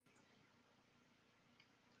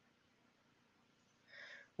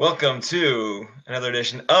Welcome to another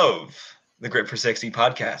edition of the Grit for 60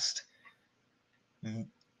 podcast. The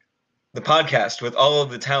podcast with all of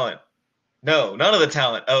the talent. No, none of the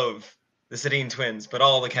talent of the Sedin twins, but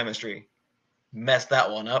all the chemistry. Messed that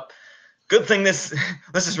one up. Good thing let's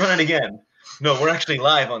just run it again. No, we're actually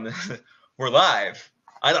live on this. We're live.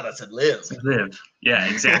 I thought that said live. Live. Yeah,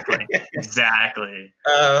 exactly. Exactly.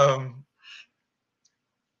 Um,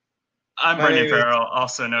 I'm my Brendan name is- Farrell,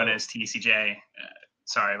 also known as TCJ.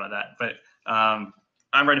 Sorry about that. But I'm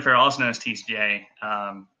Brendan Farrell, also known as TCJ.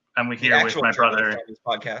 I'm the here with actual my journalist brother. on this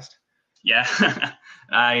podcast. Yeah.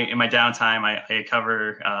 In my downtime, I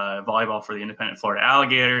cover volleyball for the Independent Florida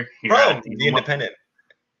Alligator. Here From at the Independent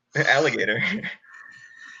Alligator.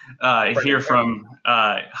 Here from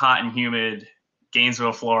hot and humid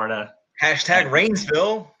Gainesville, Florida. Hashtag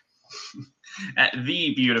Rainsville. At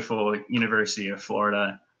the beautiful University of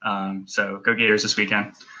Florida. So go Gators this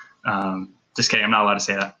weekend. Just kidding. I'm not allowed to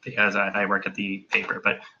say that because I work at the paper.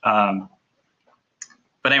 But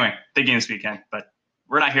anyway, big game this weekend. But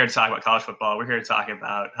we're not here to talk about college football. We're here to talk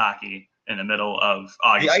about hockey in the middle of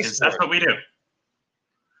August. Because that's what we do.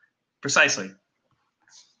 Precisely.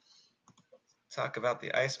 Talk about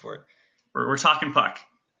the ice sport. We're talking puck.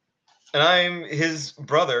 And I'm his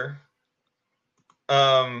brother.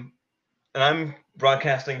 And I'm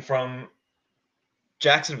broadcasting from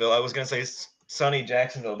Jacksonville. I was going to say sunny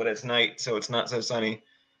Jacksonville, but it's night, so it's not so sunny.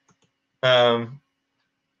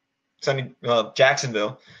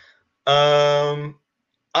 Jacksonville.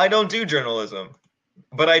 I don't do journalism,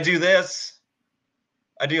 but I do this.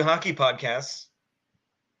 I do hockey podcasts,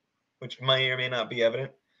 which may or may not be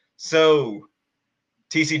evident. So,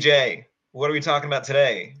 TCJ, what are we talking about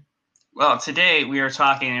today? Well, today we are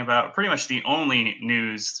talking about pretty much the only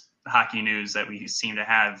hockey news that we seem to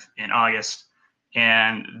have in August,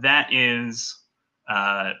 and that is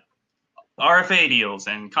RFA deals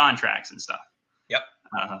and contracts and stuff. Yep.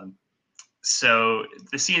 So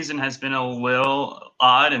the season has been a little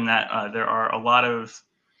odd in that there are a lot of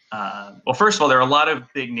first of all, there are a lot of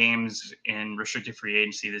big names in restricted free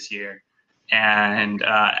agency this year. And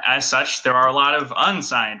as such, there are a lot of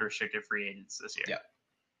unsigned restricted free agents this year. Yeah.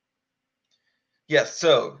 Yes,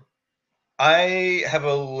 so I have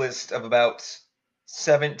a list of about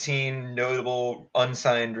 17 notable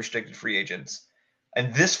unsigned restricted free agents.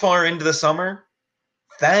 And this far into the summer,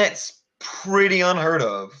 that's pretty unheard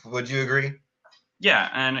of. Would you agree? Yeah,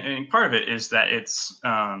 and part of it is that it's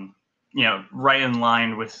right in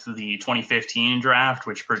line with the 2015 draft,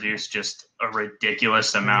 which produced just a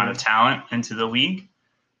ridiculous amount of talent into the league.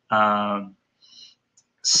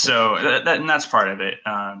 So that's part of it.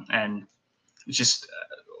 And just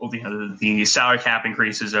the salary cap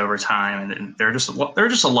increases over time, and there are just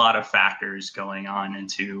a lot of factors going on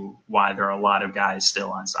into why there are a lot of guys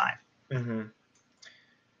still unsigned. Mm-hmm.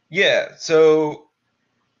 Yeah. So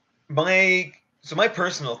my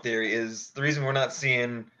personal theory is the reason we're not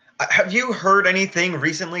seeing. Have you heard anything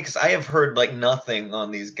recently? Because I have heard nothing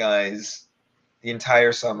on these guys the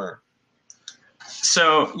entire summer.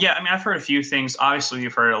 So yeah, I mean, I've heard a few things. Obviously,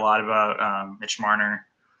 you've heard a lot about Mitch Marner.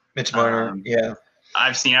 Yeah.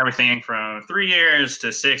 I've seen everything from 3 years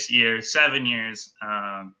to 6 years, 7 years.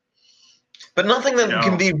 But nothing that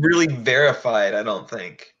can be really verified, I don't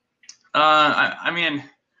think. I mean,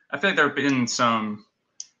 I feel like there have been some.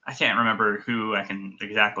 I can't remember who I can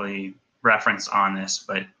exactly reference on this,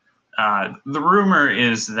 but the rumor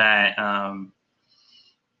is that I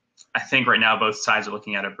think right now both sides are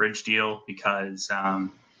looking at a bridge deal because I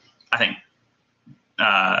think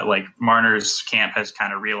Marner's camp has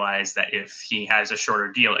kind of realized that if he has a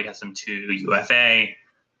shorter deal that gets him to UFA,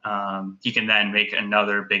 he can then make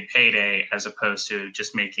another big payday as opposed to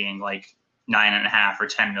just making like $9.5 or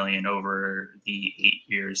 $10 million over the 8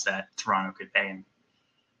 years that Toronto could pay him.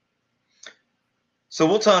 So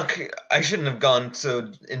we'll talk. I shouldn't have gone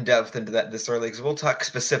so in depth into that this early because we'll talk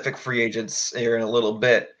specific free agents here in a little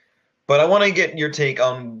bit. But I want to get your take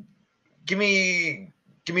on. Give me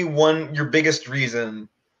your biggest reason.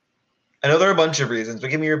 I know there are a bunch of reasons, but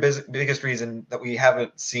give me your biggest reason that we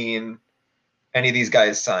haven't seen any of these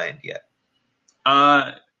guys signed yet.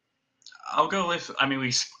 I'll go with. I mean,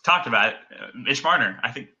 we talked about it. Mitch Marner.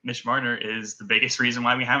 I think Mitch Marner is the biggest reason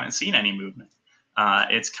why we haven't seen any movement.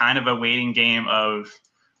 It's kind of a waiting game of,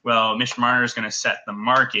 well, Mitch Marner is going to set the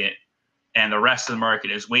market, and the rest of the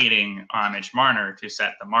market is waiting on Mitch Marner to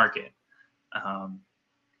set the market.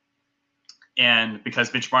 And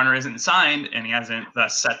because Mitch Marner isn't signed and he hasn't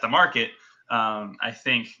thus set the market, I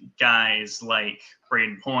think guys like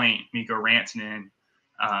Braden Point, Mikko Rantanen,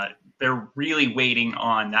 they're really waiting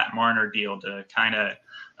on that Marner deal to kind of,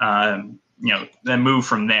 then move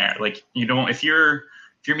from there. Like, if you're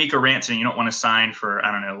if you're Miko Ranson, you don't want to sign for,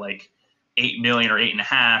 I don't know, like 8 million or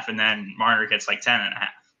 8.5, and then Marner gets like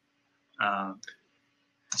 10.5.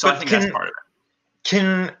 So But I think that's part of it.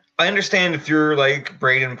 Can I understand if you're like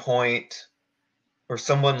Braden Point or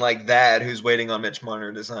someone like that who's waiting on Mitch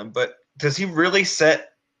Marner to sign, but does he really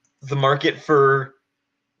set the market for,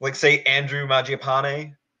 like, say, Andrew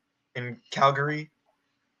Mangiapane in Calgary?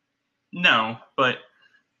 No, but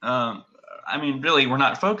I mean, really, we're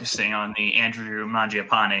not focusing on the Andrew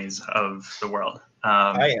Mangiapanes of the world.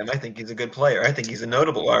 I am. I think he's a good player. I think he's a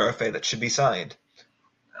notable RFA that should be signed.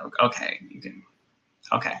 Okay, you can.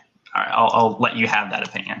 Okay, all right. I'll let you have that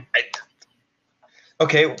opinion.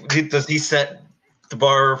 Okay, does he set the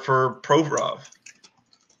bar for Provorov?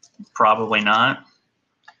 Probably not.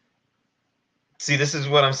 See, this is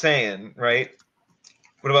what I'm saying, right?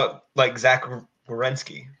 What about like Zach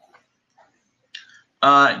Werenski?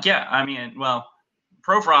 Yeah, I mean, well,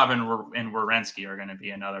 Provorov and Werenski are going to be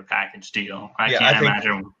another package deal. I Yeah, can't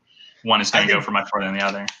imagine one is going to go for much more than the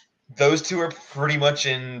other. Those two are pretty much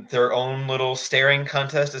in their own little staring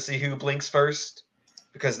contest to see who blinks first,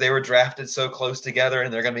 because they were drafted so close together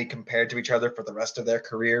and they're going to be compared to each other for the rest of their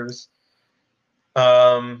careers.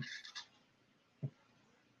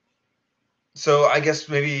 So I guess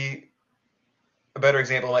maybe a better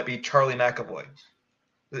example might be Charlie McAvoy.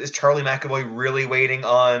 Is Charlie McAvoy really waiting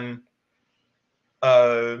on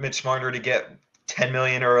Mitch Marner to get 10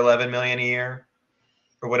 million or 11 million a year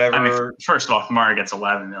or whatever? I mean, first of all, if Marner gets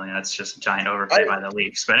 11 million, that's just a giant overpay by the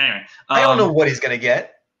Leafs. But anyway, I don't know what he's going to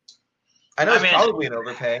get. I know it's mean, probably an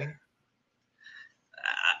overpay.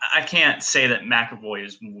 I can't say that McAvoy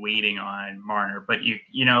is waiting on Marner, but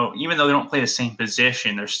you know, even though they don't play the same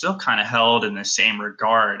position, they're still kind of held in the same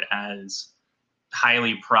regard as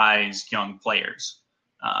highly prized young players.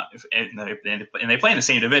 And they play in the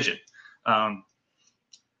same division.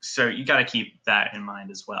 So you got to keep that in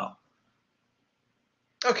mind as well.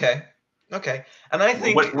 Okay. And I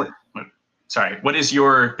think... What is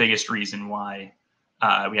your biggest reason why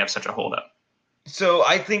we have such a holdup? So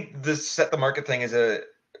I think this set the market thing is a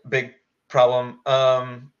big problem.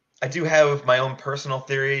 I do have my own personal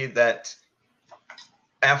theory that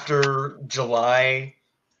after July,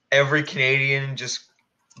 every Canadian just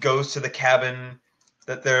goes to the cabin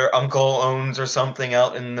that their uncle owns or something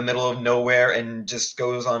out in the middle of nowhere and just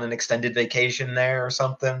goes on an extended vacation there or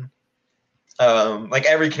something. Like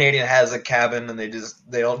every Canadian has a cabin and they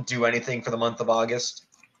don't do anything for the month of August.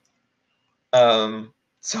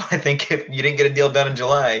 So I think if you didn't get a deal done in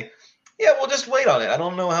July, yeah, we'll just wait on it. I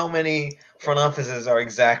don't know how many front offices are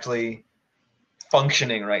exactly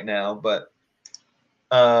functioning right now, but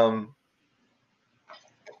on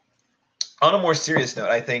a more serious note,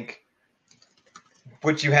 I think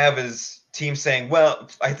what you have is teams saying, well,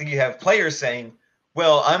 I think you have players saying,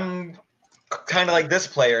 well, I'm kind of like this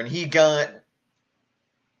player, and he got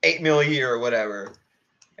 $8 million a year or whatever.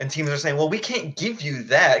 And teams are saying, well, we can't give you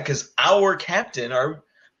that because our captain,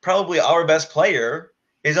 probably our best player,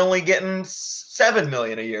 is only getting $7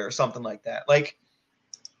 million a year or something like that. Like,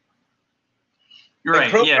 you're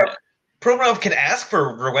right. Yeah, Provorov can ask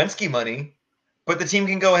for Werenski money, but the team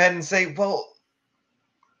can go ahead and say, well,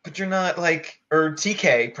 but you're not like, or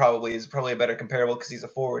TK probably is a better comparable because he's a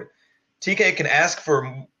forward. TK can ask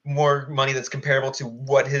for more money that's comparable to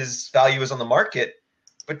what his value is on the market,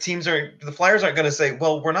 but the Flyers aren't going to say,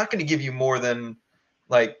 well, we're not going to give you more than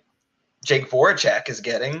like Jake Voracek is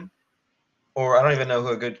getting, or I don't even know who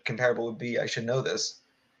a good comparable would be. I should know this,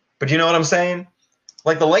 but you know what I'm saying?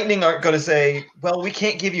 Like the Lightning aren't going to say, well, we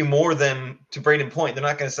can't give you more than to Braden Point. They're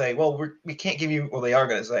not going to say, well, we can't give you. Well, they are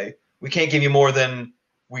going to say we can't give you more than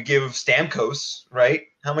we give Stamkos, right?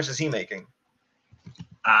 How much is he making?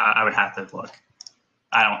 I would have to look.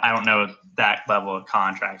 I don't know that level of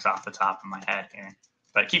contracts off the top of my head here,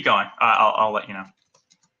 but keep going. I'll let you know.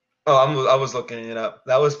 Oh, I was looking it up.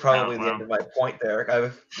 That was probably the end of my point there.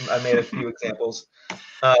 I made a few examples,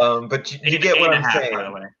 but you get what I'm saying. By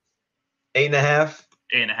the way. 8.5.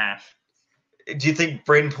 8.5. Do you think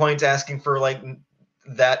Braden Point's asking for like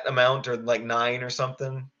that amount or like 9 or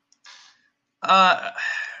something?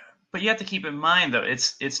 But you have to keep in mind though,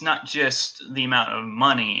 it's not just the amount of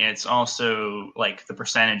money; it's also like the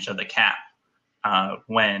percentage of the cap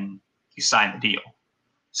when you sign the deal.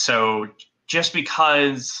 So just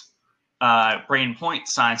because Braden Point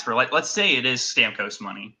signs for, like, let's say it is Stamkos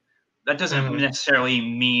money, that doesn't necessarily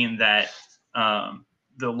mean that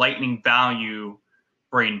the Lightning value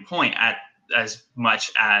Braden Point at as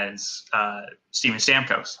much as Steven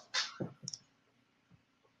Stamkos.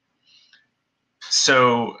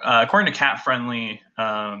 So according to Cap Friendly,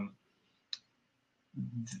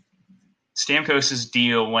 Stamkos's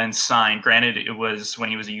deal when signed, granted it was when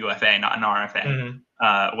he was a UFA, not an RFA,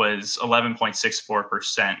 was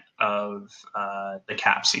 11.64% of the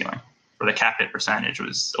cap ceiling. Or the cap hit percentage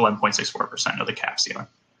was 11.64% of the cap ceiling.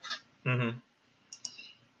 Mm-hmm.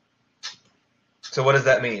 So what does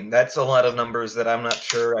that mean? That's a lot of numbers that I'm not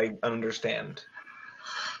sure I understand.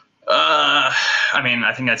 I mean,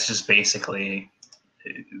 I think that's just basically,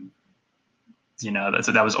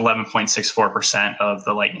 that was 11.64% of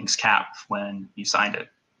the Lightning's cap when he signed it.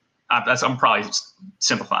 I'm probably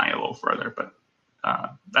simplifying it a little further, but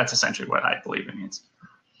that's essentially what I believe it means.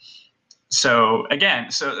 So again,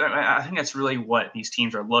 I think that's really what these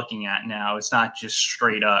teams are looking at now. It's not just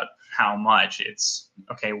straight up how much. It's,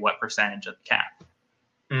 okay, what percentage of the cap?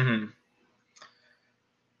 Mm-hmm.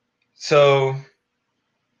 So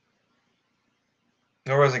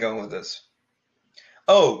where was I going with this?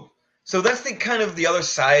 Oh, so that's the kind of the other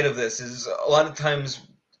side of this is a lot of times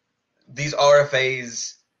these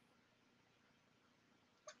RFAs,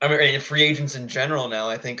 I mean, free agents in general now,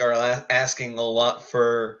 I think, are asking a lot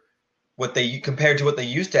for what they compared to what they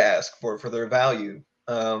used to ask for their value,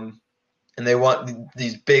 and they want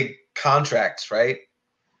these big contracts, right?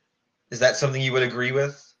 Is that something you would agree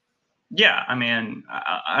with? Yeah, I mean,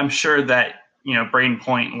 I'm sure that Braden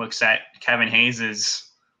Point looks at Kevin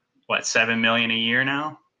Hayes' $7 million a year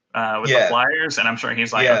now with the Flyers, and I'm sure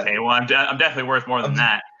he's like, okay, well, I'm definitely worth more than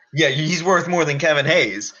that. Yeah, he's worth more than Kevin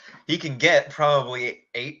Hayes. He can get probably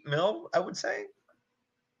 $8 million, I would say.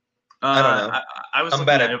 I don't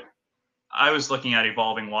know. I was looking at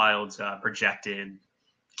Evolving Wild's projected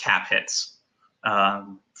cap hits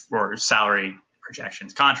for salary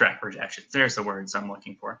projections, contract projections. There's the words I'm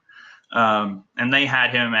looking for. And they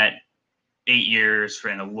had him at 8 years for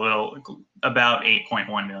about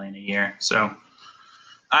 $8.1 million a year. So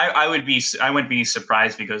I wouldn't be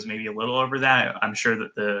surprised because maybe a little over that. I'm sure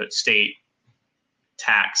that the state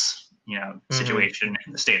tax, situation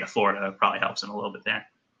in the state of Florida probably helps him a little bit there.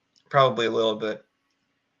 Probably a little bit.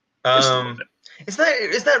 Just a little bit. Is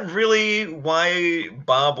that really why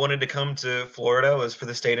Bob wanted to come to Florida, was for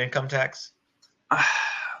the state income tax?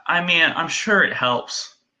 I mean, I'm sure it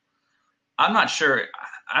helps. I'm not sure.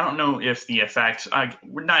 I don't know if the effect.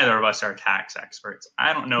 Neither of us are tax experts.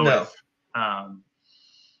 I don't know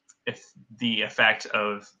if the effect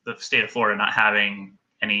of the state of Florida not having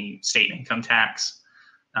any state income tax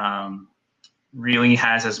really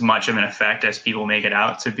has as much of an effect as people make it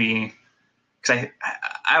out to be. Because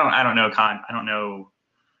I don't know, I don't know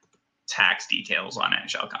tax details on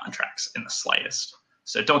NHL contracts in the slightest.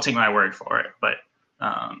 So don't take my word for it. But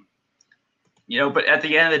but at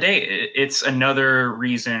the end of the day, it's another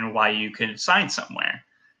reason why you could sign somewhere.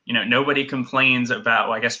 Nobody complains about.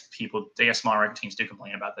 Well, I guess smaller market teams do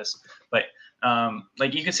complain about this, but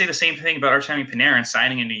you could say the same thing about Artemi Panarin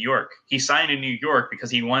signing in New York. He signed in New York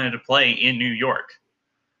because he wanted to play in New York.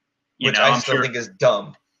 Which I still think is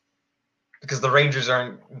dumb. Because the Rangers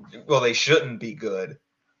aren't, they shouldn't be good.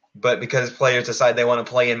 But because players decide they want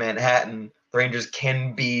to play in Manhattan, the Rangers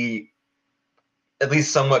can be at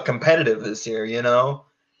least somewhat competitive this year, Yeah, I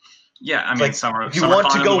mean, if you want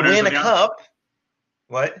to go win a cup,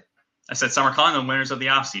 what? I said some are calling them winners of the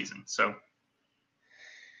offseason, so.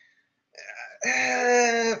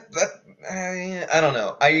 I don't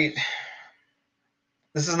know.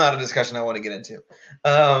 This is not a discussion I want to get into.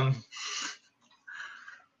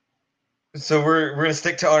 So we're going to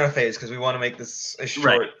stick to RFAs because we want to make this a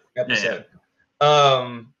short episode.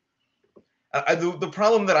 Yeah. The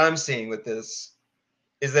problem that I'm seeing with this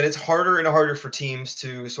is that it's harder and harder for teams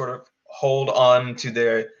to sort of hold on to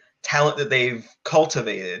their talent that they've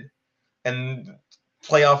cultivated, and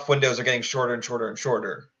playoff windows are getting shorter and shorter and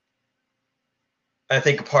shorter. And I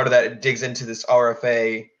think part of that, it digs into this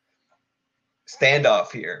RFA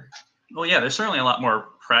standoff here. Well, yeah, there's certainly a lot more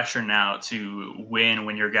pressure now to win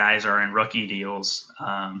when your guys are in rookie deals,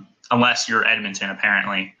 unless you're Edmonton,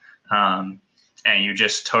 apparently, and you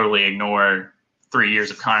just totally ignore 3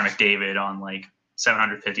 years of Connor McDavid on like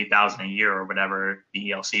 $750,000 a year or whatever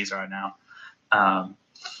the ELCs are now.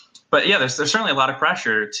 But yeah, there's certainly a lot of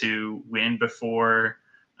pressure to win before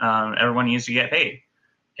everyone needs to get paid,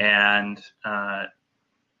 and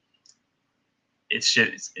it's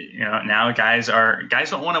just now guys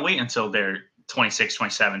don't want to wait until they're 26,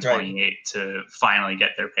 27, 28 to finally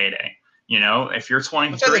get their payday. If you're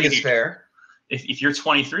 23, which I think is fair. If you're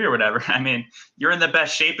 23 or whatever, I mean, you're in the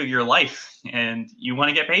best shape of your life and you want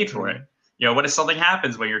to get paid for it. What if something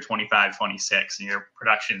happens when you're 25, 26 and your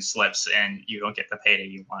production slips and you don't get the payday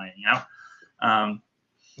you wanted,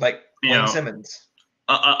 like Wayne Simmons.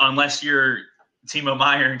 Unless you're Timo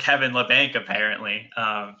Meier and Kevin Labanc, apparently.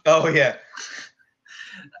 Oh, yeah.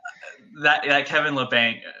 that Kevin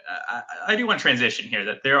LeBanc, I do want to transition here.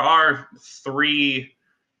 That there are three,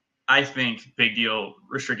 I think, big deal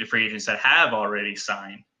restricted free agents that have already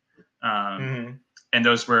signed. Mm-hmm. And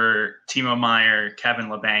those were Timo Meyer, Kevin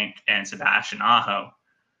LeBanc, and Sebastian Aho.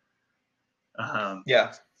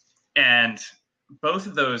 Yeah. And both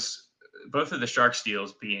of the Sharks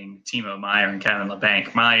deals being Timo Meyer and Kevin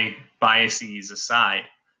LeBanc, my biases aside,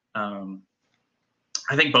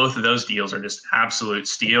 I think both of those deals are just absolute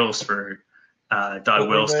steals for Doug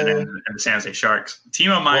Wilson and the San Jose Sharks.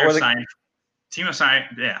 Timo Meyer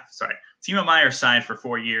signed for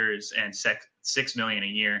 4 years and $6 million a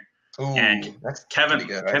year. Ooh, and that's Kevin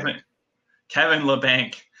good, Kevin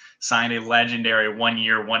LeBanc signed a legendary 1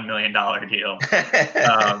 year, $1 million deal.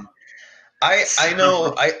 I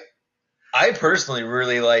know. I personally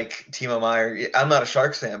really like Timo Meyer. I'm not a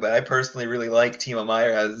Sharks fan, but I personally really like Timo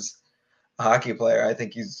Meyer as a hockey player. I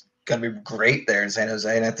think he's going to be great there in San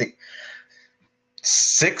Jose. And I think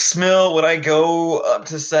 $6 million, would I go up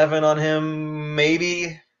to 7 on him?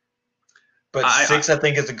 Maybe. But I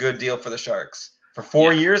think is a good deal for the Sharks. For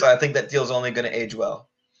 4 years, I think that deal's only going to age well.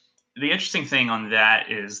 The interesting thing on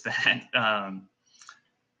that is that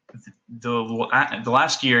the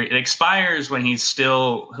last year it expires when he'll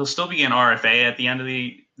still be an RFA at the end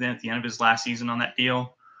of his last season on that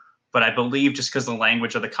deal. But I believe just because the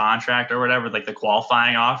language of the contract or whatever, like the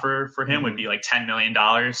qualifying offer for him would be like $10 million.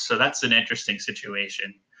 So that's an interesting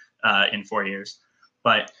situation in 4 years.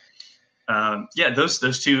 But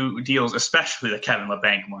those two deals, especially the Kevin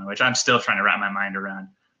LeBanc one, which I'm still trying to wrap my mind around.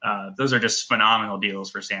 Those are just phenomenal deals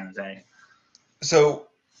for San Jose. So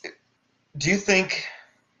do you think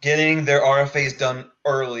getting their RFAs done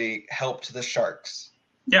early helped the Sharks?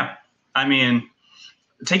 Yeah. I mean,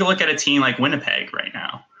 take a look at a team like Winnipeg right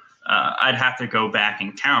now. I'd have to go back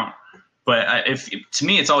and count. But to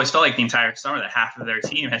me, it's always felt like the entire summer that half of their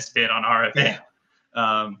team has been on RFA.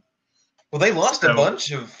 Yeah. Well, they lost a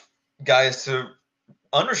bunch of guys to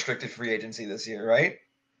unrestricted free agency this year, right?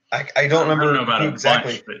 I don't remember who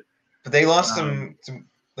exactly, but they lost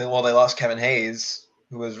they lost Kevin Hayes,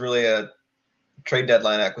 who was really a trade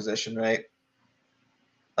deadline acquisition, right?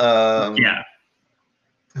 Yeah.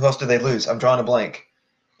 Who else did they lose? I'm drawing a blank.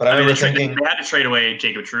 But I remember thinking they had to trade away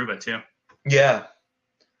Jacob Trouba too. Yeah,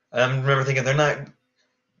 I remember thinking they're not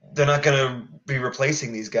going to be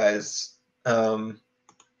replacing these guys.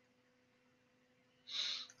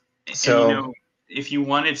 So if you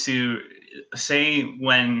wanted to say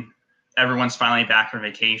when everyone's finally back from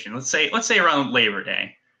vacation, let's say around Labor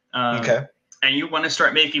Day, okay, and you want to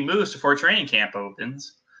start making moves before training camp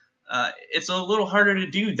opens, it's a little harder to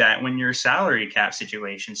do that when your salary cap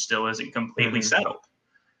situation still isn't completely settled.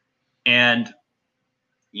 And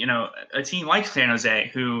a team like San Jose,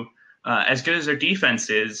 who as good as their defense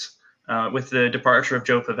is, with the departure of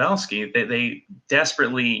Joe Pavelski, they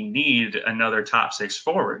desperately need another top six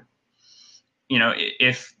forward.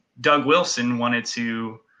 If Doug Wilson wanted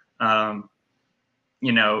to, talk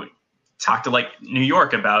to like New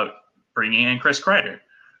York about bringing in Chris Kreider,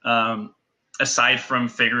 aside from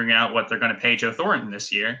figuring out what they're going to pay Joe Thornton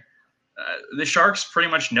this year, the Sharks pretty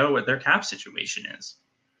much know what their cap situation is.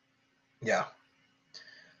 Yeah.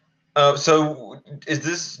 So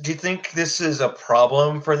do you think this is a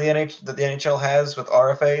problem for that the NHL has with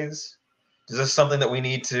RFAs? Is this something that we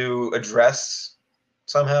need to address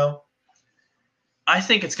somehow? I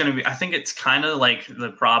think it's kind of like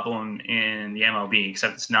the problem in the MLB,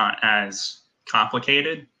 except it's not as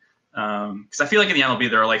complicated. Because I feel like in the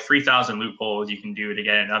MLB, there are like 3,000 loopholes you can do to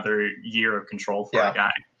get another year of control for a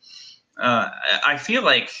guy. I feel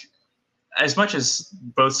like as much as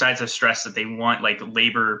both sides have stressed that they want like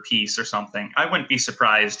labor peace or something, I wouldn't be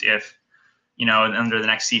surprised if, under the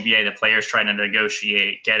next CBA, the players try to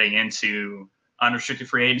negotiate getting into unrestricted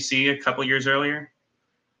free agency a couple years earlier.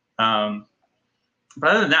 But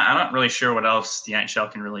other than that, I'm not really sure what else the NHL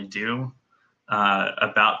can really do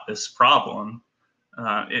about this problem.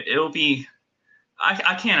 It'll be –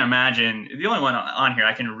 I can't imagine – the only one on here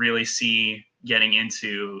I can really see getting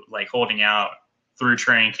into like holding out through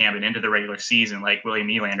training camp and into the regular season like William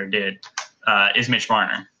Nylander did is Mitch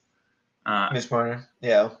Marner. Mitch Marner,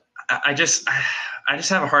 yeah. I just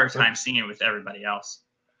have a hard time seeing it with everybody else.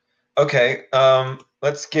 Okay,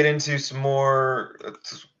 let's get into some more –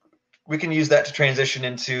 we can use that to transition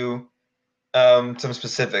into some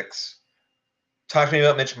specifics. Talk to me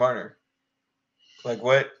about Mitch Marner. Like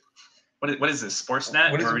what is this,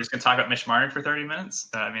 Sportsnet? Or are we just going to talk about Mitch Marner for 30 minutes?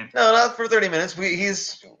 No, not for 30 minutes. We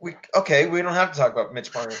don't have to talk about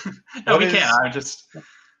Mitch Marner. No, we can't.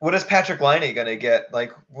 What is Patrick Laine going to get?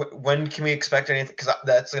 Like, when can we expect anything? Because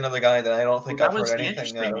that's another guy that I don't think I've heard anything. That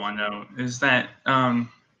was the interesting one, though, is that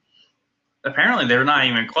Apparently, they're not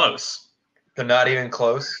even close. They're not even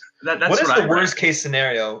close. What That's is what the I read. worst case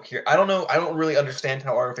scenario here? I don't know. I don't really understand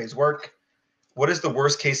how RFAs work. What is the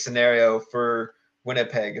worst case scenario for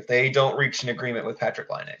Winnipeg if they don't reach an agreement with Patrick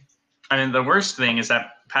Laine? I mean, the worst thing is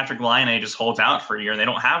that Patrick Laine just holds out for a year. They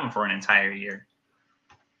don't have him for an entire year.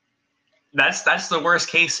 That's the worst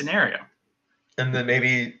case scenario. And then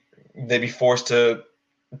maybe they'd be forced to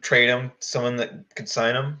trade him to someone that could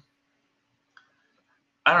sign him.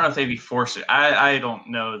 I don't know if they'd be forced. I don't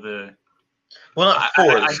know the. Well, not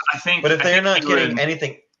forced. I think. But if they're not getting would,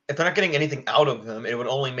 anything, if they're not getting anything out of him, it would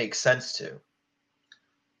only make sense to.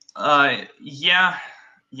 Yeah.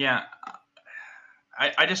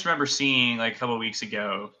 I just remember seeing like a couple of weeks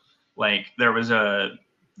ago, like there was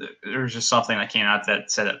just something that came out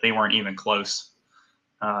that said that they weren't even close.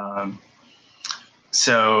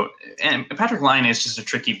 So, and Patrick Laine is just a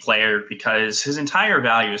tricky player because his entire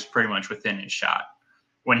value is pretty much within his shot.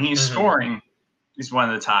 When he's scoring, he's one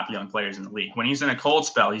of the top young players in the league. When he's in a cold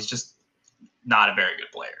spell, he's just not a very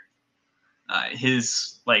good player.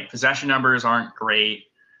 His like possession numbers aren't great.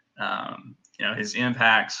 His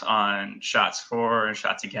impacts on shots for and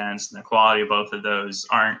shots against, and the quality of both of those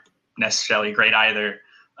aren't necessarily great either.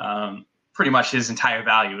 Pretty much his entire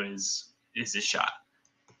value is his shot.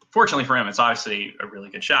 Fortunately for him, it's obviously a really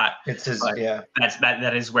good shot. It's his,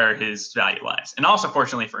 that is where his value lies. And also,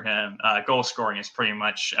 fortunately for him, goal scoring is pretty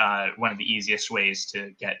much one of the easiest ways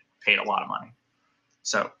to get paid a lot of money.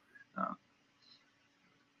 So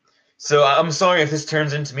I'm sorry if this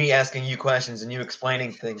turns into me asking you questions and you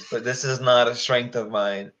explaining things, but this is not a strength of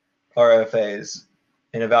mine, RFAs,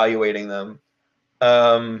 in evaluating them.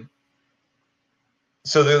 So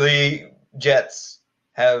the Jets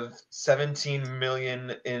have $17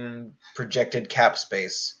 million in projected cap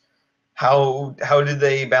space. How did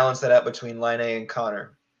they balance that out between Laine and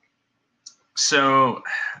Connor? So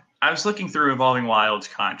I was looking through Evolving Wild's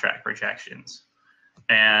contract projections,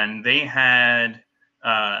 and they had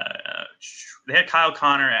Kyle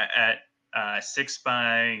Connor at 6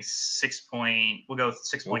 by 6 point. We'll go with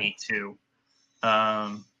 6.82,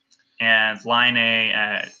 and Laine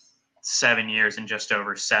at 7 years and just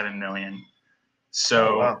over $7 million.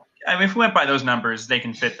 So I mean, if we went by those numbers, they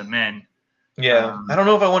can fit them in. Yeah, I don't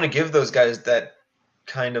know if I want to give those guys that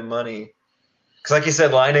kind of money because, like you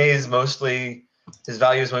said, Laine is mostly his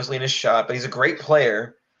value is mostly in his shot, but he's a great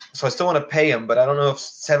player. So I still want to pay him, but I don't know if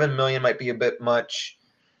 $7 million might be a bit much.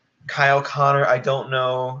 Kyle Connor, I don't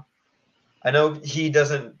know. I know he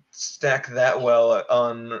doesn't stack that well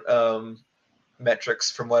on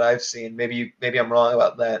metrics from what I've seen. Maybe I'm wrong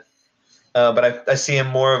about that. But I see him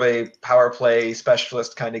more of a power play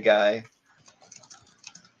specialist kind of guy.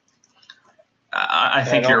 I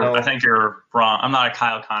think you're wrong. I'm not a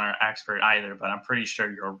Kyle Connor expert either, but I'm pretty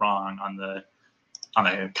sure you're wrong on the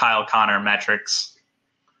Kyle Connor metrics.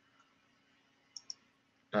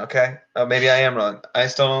 Okay, maybe I am wrong. I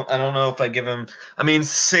don't know if I give him. I mean,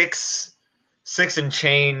 six and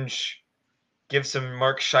change. Give some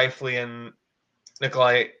Mark Scheifele and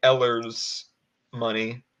Nikolai Ehlers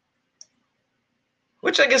money,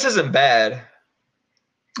 which I guess isn't bad.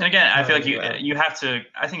 And again, I feel like you have to.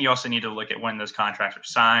 I think you also need to look at when those contracts are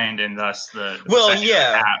signed, and thus the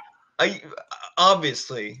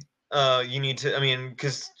obviously you need to. I mean,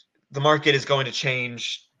 because the market is going to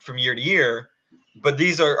change from year to year. But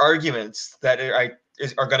these are arguments that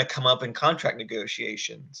are going to come up in contract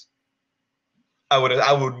negotiations. I would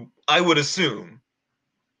assume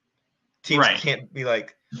teams can't be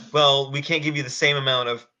like, well, we can't give you the same amount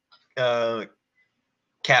of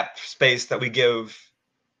cap space that we give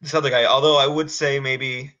this other guy. Although I would say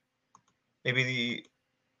maybe the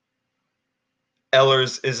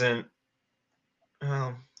Ehlers isn't.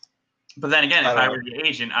 But then again, if I were the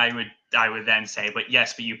agent, I would then say, but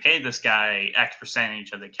you paid this guy X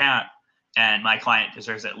percentage of the cap, and my client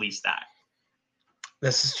deserves at least that.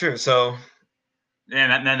 This is true. So,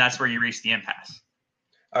 and then that's where you reach the impasse.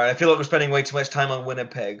 All right, I feel like we're spending way too much time on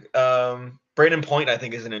Winnipeg. Brayden Point, I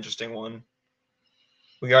think, is an interesting one.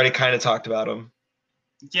 We already kind of talked about him.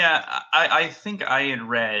 Yeah, I think I had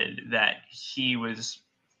read that he was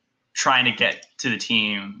trying to get to the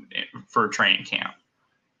team for training camp.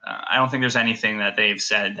 I don't think there's anything that they've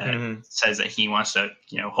said that says that he wants to,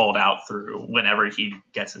 hold out through whenever he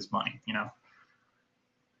gets his money,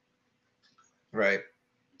 Right.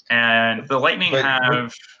 And the Lightning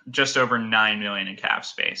have just over $9 million in cap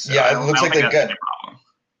space. So yeah, it looks like they've got.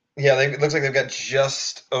 Yeah, it looks like they've got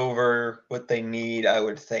just over what they need, I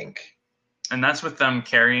would think. And that's with them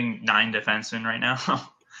carrying 9 defensemen right now.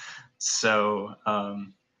 So.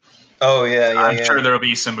 I'm sure there'll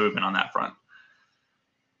be some movement on that front.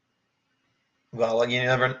 Well, you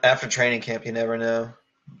never after training camp, you never know.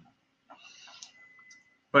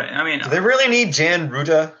 But I mean, Do they really need Jan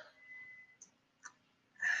Ruda?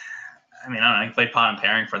 I don't know. He played pot and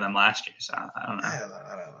pairing for them last year, so I don't know. I don't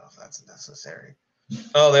know if that's necessary.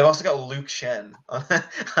 Oh, they've also got Luke Shen on a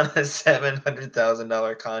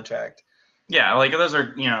 $700,000 contract. Yeah, like those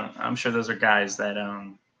are, I'm sure those are guys that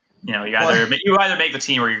you either make the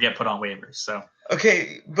team or you get put on waivers. So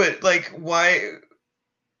okay, but like, why?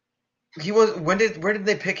 Where did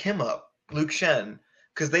they pick him up, Luke Shen?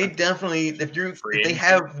 Because they definitely, if they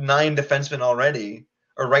have 9 defensemen already,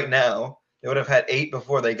 or right now, they would have had 8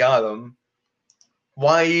 before they got him.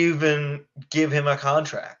 Why even give him a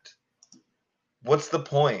contract? What's the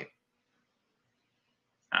point?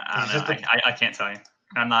 I don't know. I can't tell you.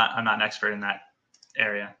 I'm not an expert in that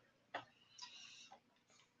area.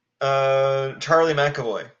 Charlie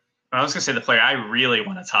McAvoy. I was gonna say the player I really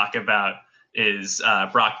want to talk about is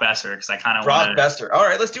Brock Besser, because I kind of want Besser. All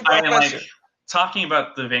right, let's do Brock Besser. Like, talking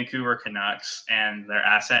about the Vancouver Canucks and their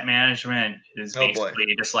asset management is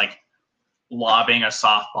basically just like lobbing a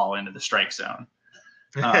softball into the strike zone.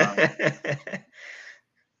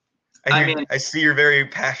 I see you're very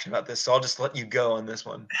passionate about this, so I'll just let you go on this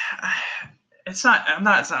one. It's not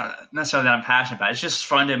necessarily that I'm passionate about it. It's just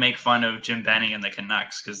fun to make fun of Jim Benning and the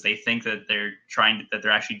Canucks because they think that they're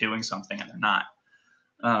actually doing something and they're not.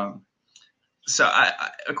 So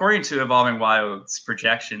according to Evolving Wild's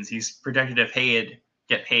projections, he's projected to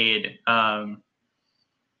get paid we'll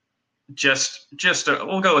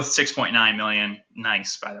go with $6.9 million.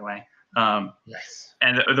 Nice, by the way. Nice.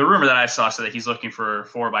 And the rumor that I saw said that he's looking for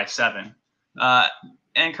 4x7.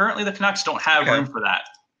 And currently the Canucks don't have room for that.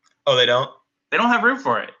 Oh, they don't? They don't have room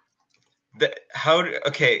for it.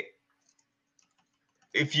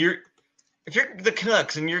 If you're the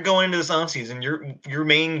Canucks and you're going into this offseason, your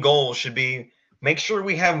main goal should be make sure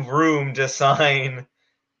we have room to sign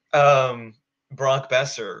Brock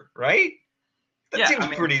Besser, right? That seems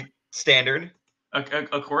pretty standard.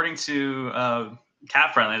 According to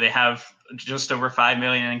Cap Friendly, they have just over $5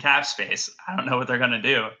 million in cap space. I don't know what they're going to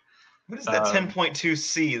do. What is that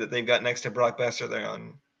 10.2C that they've got next to Brock Besser there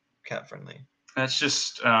on Cap Friendly? That's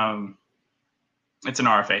just it's an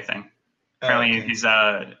RFA thing. Apparently, he's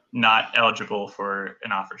not eligible for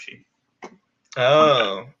an offer sheet.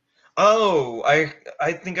 I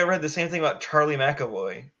think I read the same thing about Charlie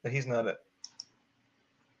McAvoy, that he's not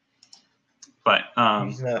But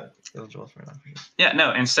he's not eligible for an offer sheet. Yeah,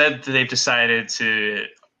 no. Instead, they've decided to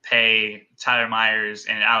pay Tyler Myers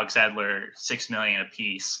and Alex Edler $6 million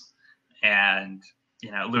apiece, and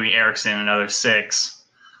Louis Eriksson another $6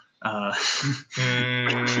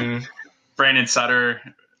 million. Brandon Sutter,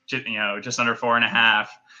 just under $4.5 million.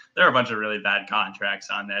 There are a bunch of really bad contracts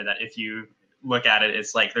on there that if you look at it,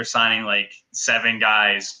 it's like they're signing like 7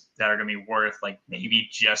 guys that are going to be worth like maybe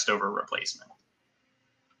just over replacement.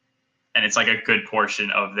 And it's like a good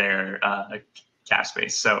portion of their cap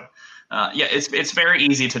space. So, it's very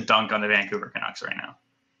easy to dunk on the Vancouver Canucks right now.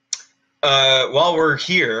 While we're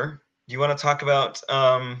here, do you want to talk about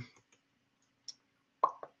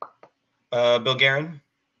Bill Guerin?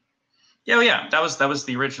 Yeah. That was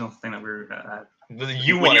the original thing that we were.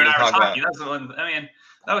 You wanted to talk about. That's the one.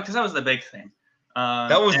 Because that was the big thing.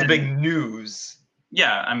 That was the big news.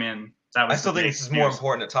 Yeah, that was. I still think this is more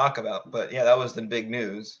important to talk about, but yeah, that was the big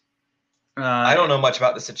news. I don't know much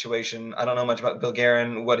about the situation. I don't know much about Bill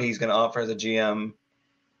Guerin, what he's going to offer as a GM.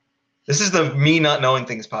 This is the me not knowing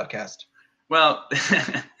things podcast. Well,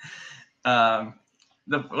 one of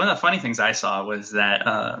the funny things I saw was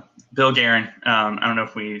that Bill Guerin, I don't know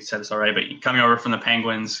if we said this already, but coming over from the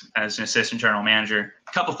Penguins as an assistant general manager,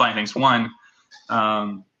 a couple of funny things. One,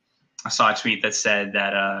 I saw a tweet that said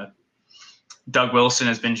that Doug Wilson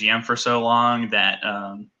has been GM for so long that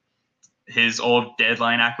his old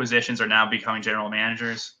deadline acquisitions are now becoming general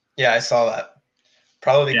managers. Yeah, I saw that.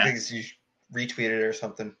 Probably because you retweeted it or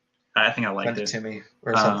something. I think I liked it to me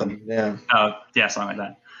or something. Yeah. Yeah, something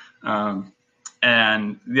like that.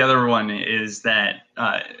 And the other one is that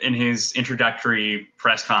in his introductory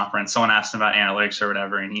press conference, someone asked him about analytics or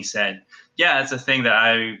whatever, and he said, "Yeah, it's a thing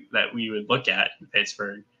that we would look at in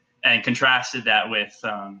Pittsburgh," and contrasted that with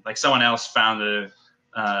like someone else found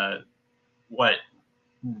what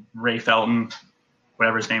Ray Felton,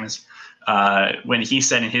 whatever his name is, when he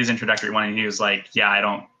said in his introductory one, he was like, "Yeah, I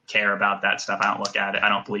don't care about that stuff. I don't look at it. I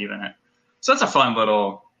don't believe in it." So that's a fun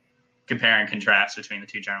little compare and contrast between the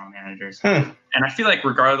two general managers. And I feel like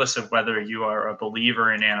regardless of whether you are a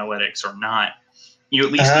believer in analytics or not, you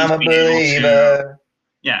at least need to be able to.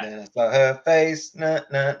 Yeah. Then I saw her face. Nah.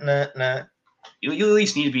 you at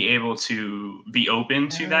least need to be able to be open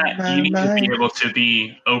to that. My You need to be mind. able to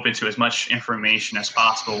be open to as much information as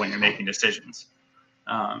possible when you're making decisions.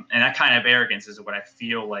 And that kind of arrogance is what I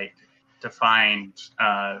feel like defined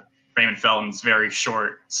Raymond Felton's very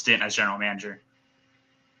short stint as general manager.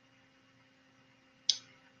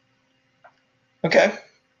 Okay.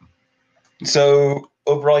 So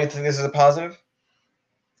overall, you think this is a positive?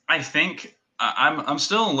 I think I'm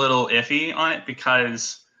still a little iffy on it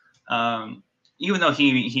because even though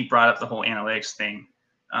he brought up the whole analytics thing,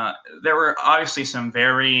 there were obviously some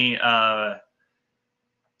very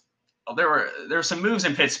there were some moves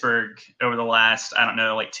in Pittsburgh over the last, I don't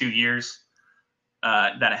know, like 2 years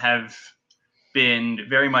that have been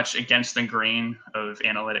very much against the grain of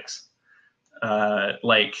analytics,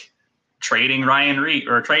 like trading Ryan Reeves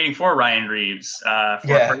or trading for Ryan Reeves for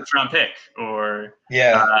a first round pick, or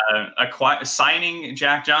signing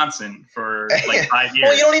Jack Johnson for like 5 years.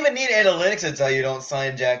 Well, you don't even need analytics to tell you don't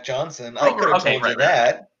sign Jack Johnson. I could have told you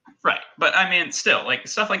that. Right. But I mean, still, like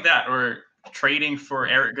stuff like that, or trading for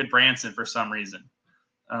Eric Goodbranson for some reason,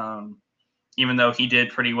 even though he did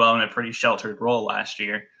pretty well in a pretty sheltered role last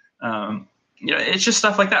year. It's just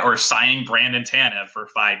stuff like that, or signing Brandon Tanev for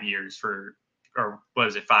 5 years or what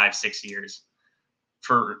is it, 5-6 years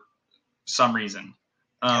for some reason.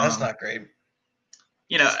 That's not great.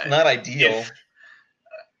 It's not ideal.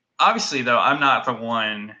 Obviously, though, I'm not the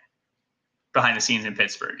one behind the scenes in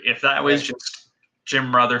Pittsburgh. If that was just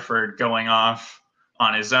Jim Rutherford going off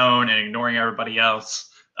on his own and ignoring everybody else,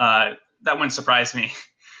 that wouldn't surprise me.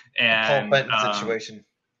 And Paul Fenton situation.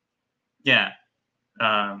 Yeah.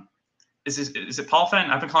 Is it Paul Fenton?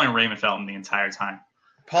 I've been calling him Raymond Felton the entire time.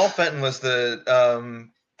 Paul Fenton was the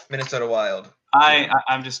Minnesota Wild.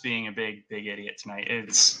 I'm just being a big idiot tonight.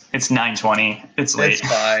 It's 9:20. It's late. It's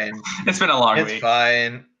fine. It's been a long week. It's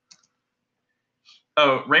fine.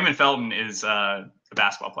 Oh, Raymond Felton is a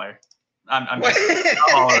basketball player. I'm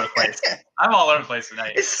all over the place. I'm all over the place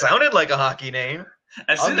tonight. It sounded like a hockey name.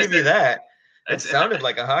 I'll give you that. It sounded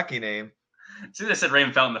like a hockey name. As soon as I said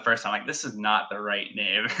Raymond Felton the first time, I'm like, this is not the right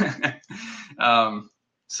name.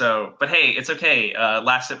 But hey, it's okay.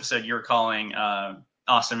 Last episode, you were calling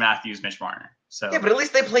Austin Matthews Mitch Marner. So yeah, but at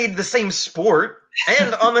least they played the same sport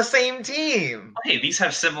and on the same team. Hey, these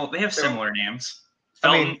have similar names.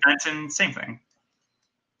 Felton, Fenton, same thing.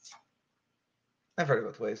 I've heard it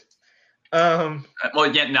both ways. Well,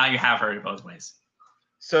 yeah, now you have heard it both ways.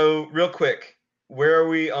 So, real quick, where are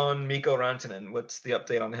we on Mikko Rantanen? What's the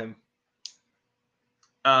update on him?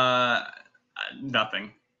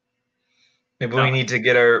 Nothing. Maybe we need to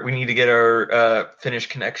get our Finnish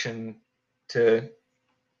connection to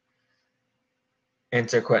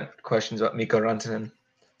answer questions about Mikko Rantanen.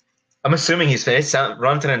 I'm assuming he's Finnish.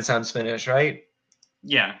 Rantanen sounds Finnish, right?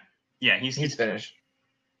 Yeah, he's Finnish.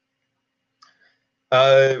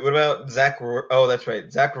 What about Zach? Oh, that's right.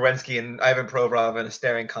 Zach Werenski and Ivan Provorov in a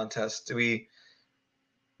staring contest. Do we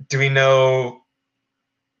know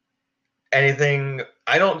anything?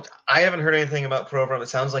 I haven't heard anything about Provorov. It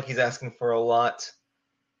sounds like he's asking for a lot.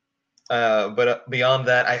 But beyond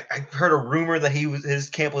that, I heard a rumor that his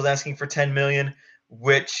camp was asking for $10 million,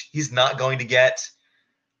 which he's not going to get.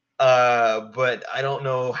 But I don't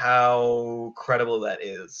know how credible that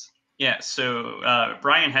is. Yeah, so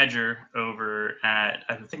Brian Hedger over at,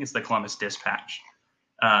 I think it's the Columbus Dispatch.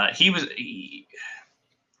 I think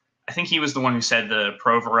he was the one who said the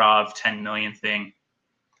Provorov $10 million thing.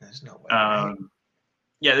 There's no way. Right?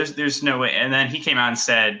 Yeah, there's no way. And then he came out and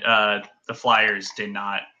said the Flyers did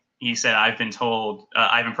not. He said, I've been told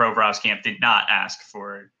Ivan Provorov's camp did not ask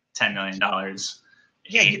for $10 million.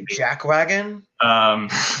 Yeah, you jackwagon.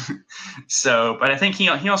 So, but I think he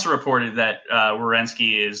also reported that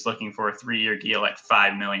Werenski is looking for a 3-year deal at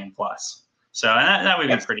 $5 million plus. So that would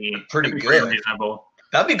be pretty good. Reasonable.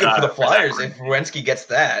 That'd be good for the Flyers if Werenski gets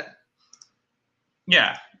that.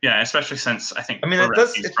 Yeah, especially since I think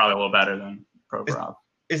Werenski's probably a little better than Provorov.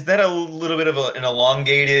 Is that a little bit of an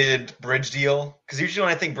elongated bridge deal? Because usually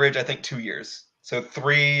when I think bridge, I think 2 years. So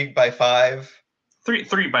 3 by 5.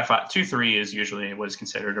 3 by 5. 2-3 is usually what is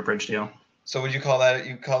considered a bridge deal. So would you call that?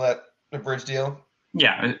 You call that a bridge deal?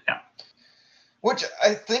 Yeah. Which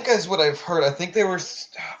I think is what I've heard. I think they were.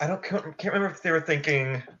 Can't remember if they were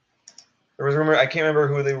thinking. There was a rumor. I can't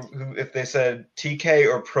remember if they said TK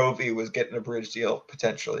or Provi was getting a bridge deal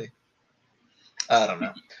potentially. I don't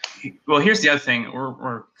know. Well, here's the other thing.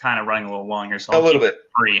 We're kind of running a little long here, so I'll keep it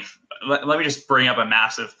brief. Let me just bring up a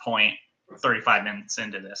massive point 35 minutes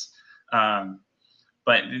into this.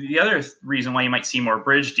 But the other reason why you might see more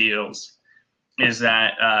bridge deals is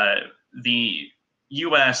that the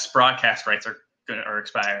U.S. broadcast rights are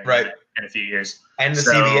expiring in a few years. And the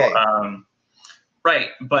CBA. Right,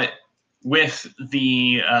 but with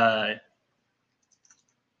the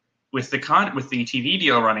TV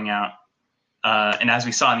deal running out, and as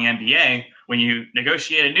we saw in the NBA, when you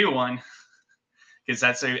negotiate a new one, because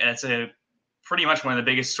that's a pretty much one of the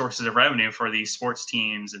biggest sources of revenue for these sports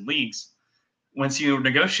teams and leagues. Once you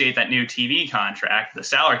negotiate that new TV contract, the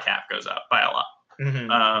salary cap goes up by a lot.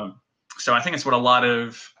 Mm-hmm. So I think it's what a lot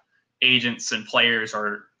of agents and players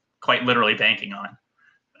are quite literally banking on.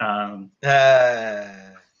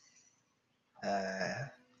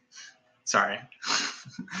 Sorry,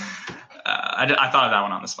 I thought of that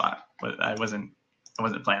one on the spot, but I wasn't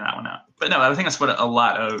playing that one out. But no, I think that's what a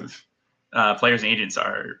lot of players and agents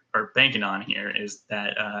are banking on here is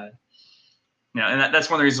that and that's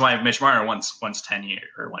one of the reasons why Mitch Marner wants 10 years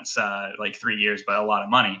or wants like 3 years, but a lot of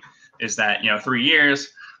money is that 3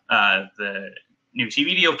 years the new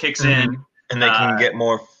TV deal kicks in, and they can get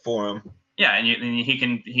more for him. Yeah, and he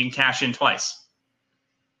can cash in twice.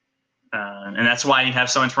 And that's why you have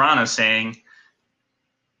someone in Toronto saying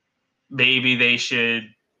maybe they should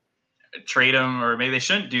trade him, or maybe they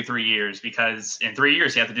shouldn't do 3 years, because in 3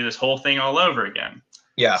 years you have to do this whole thing all over again.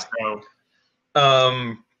 Yeah.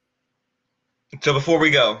 So before we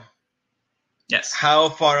go, yes, how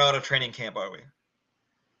far out of training camp are we?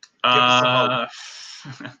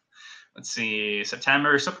 Let's see,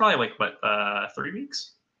 September. So probably like 3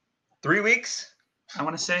 weeks. 3 weeks? I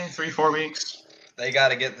want to say 3-4 weeks. They got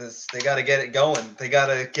to get this. They got to get it going. They got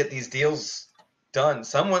to get these deals done.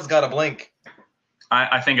 Someone's got to blink.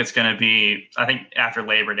 I think it's going to be. I think after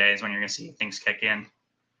Labor Day is when you're going to see things kick in.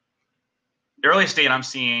 The earliest date I'm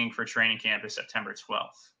seeing for training camp is September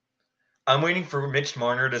 12th. I'm waiting for Mitch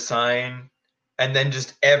Marner to sign, and then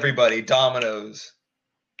just everybody, dominoes,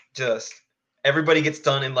 just everybody gets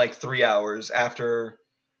done in like 3 hours after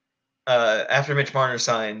Mitch Marner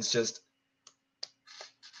signs. Just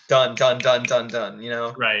done.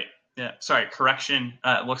 Right. Yeah. Sorry. Correction.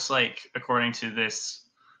 It looks like, according to this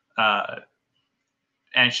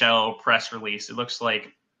NHL press release, it looks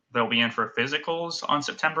like they'll be in for physicals on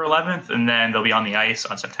September 11th, and then they'll be on the ice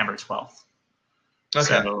on September 12th.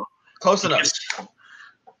 Okay. So, close enough.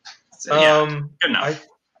 Good enough.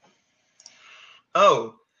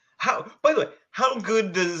 By the way, how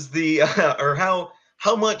good does the or how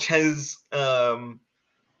much has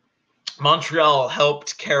Montreal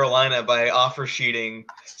helped Carolina by offer sheeting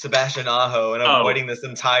Sebastian Aho and avoiding this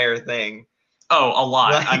entire thing? Oh, a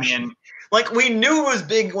lot. I mean, we knew it was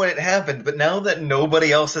big when it happened, but now that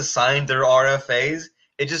nobody else has signed their RFAs,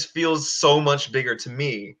 it just feels so much bigger to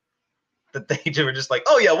me that they were just like,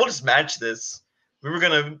 oh yeah, we'll just match this. We were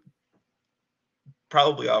gonna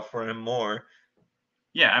probably offer him more.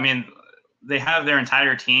 Yeah, I mean, they have their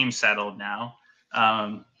entire team settled now,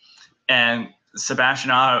 and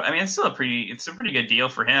Sebastian Aho. I mean, it's a pretty good deal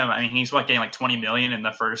for him. I mean, he's getting like $20 million in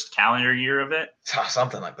the first calendar year of it,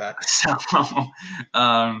 something like that. So,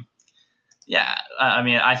 yeah, I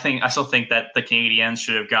mean, I still think that the Canadiens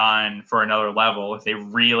should have gone for another level if they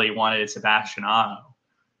really wanted Sebastian Aho.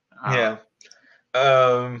 Yeah.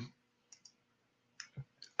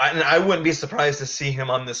 I wouldn't be surprised to see him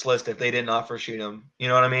on this list if they didn't offer sheet him. You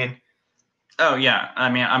know what I mean? Oh yeah, I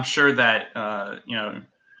mean, I'm sure that Dundon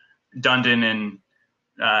and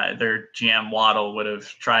their GM Waddle would have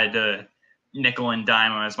tried to nickel and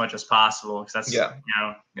dime him as much as possible, because that's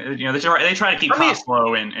they try to keep costs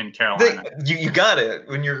low in Carolina. You got it.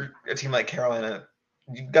 When you're a team like Carolina,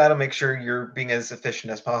 you got to make sure you're being as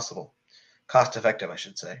efficient as possible, cost effective, I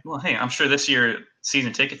should say. Well, hey, I'm sure this year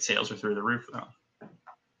season ticket sales are through the roof, though.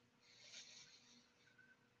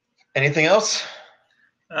 Anything else?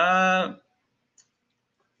 No.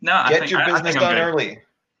 Get your business done early.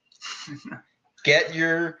 Get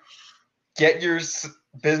your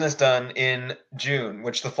business done in June,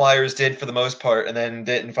 which the Flyers did for the most part, and then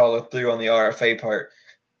didn't follow through on the RFA part.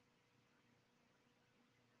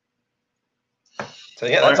 So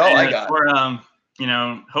yeah, that's all I got. Or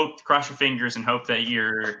cross your fingers and hope that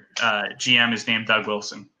your GM is named Doug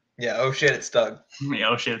Wilson. Yeah. Oh shit, it's Doug. Yeah,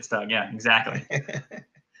 oh shit, it's Doug. Yeah, exactly.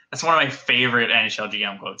 That's one of my favorite NHL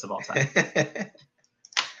GM quotes of all time.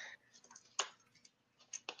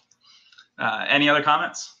 Any other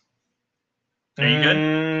comments? Are you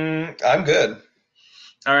good? I'm good.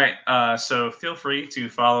 All right. So feel free to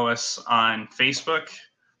follow us on Facebook.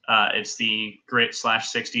 It's the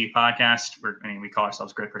Grit/60 podcast. We call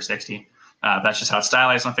ourselves Grit per 60. That's just how it's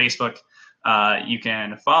stylized on Facebook. You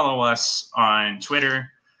can follow us on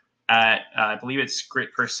Twitter at, I believe it's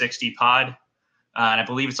Grit per 60 pod. And I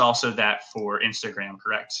believe it's also that for Instagram,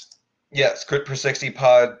 correct? Yes, Grit per 60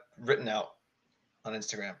 pod written out on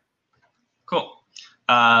Instagram. Cool.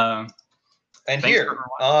 And here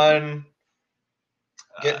on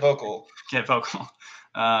Get vocal. Get vocal.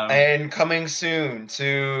 And coming soon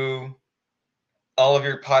to all of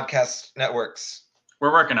your podcast networks.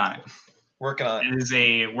 We're working on it. Working on it. It is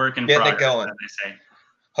a work in Getting progress, it going. as they say.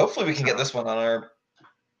 Hopefully we can get this one on our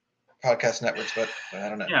podcast networks, but I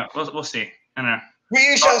don't know. Yeah, we'll see. I don't know.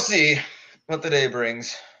 We shall see what the day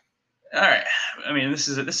brings. All right. I mean, this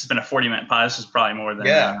has been a 40-minute pod. This is probably more than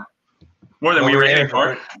well, we were aiming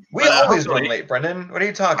for. We always run late, Brendan. What are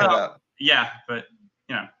you talking about? Yeah, but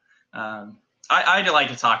you know, I like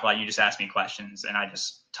to talk a lot. You just ask me questions, and I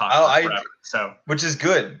just talk forever. So, which is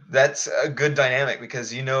good. That's a good dynamic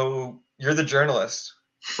because you're the journalist.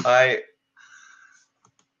 But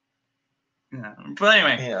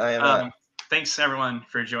anyway, I am thanks everyone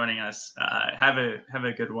for joining us. Have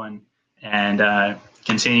a good one, and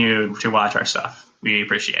continue to watch our stuff. We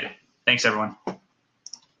appreciate it. Thanks everyone.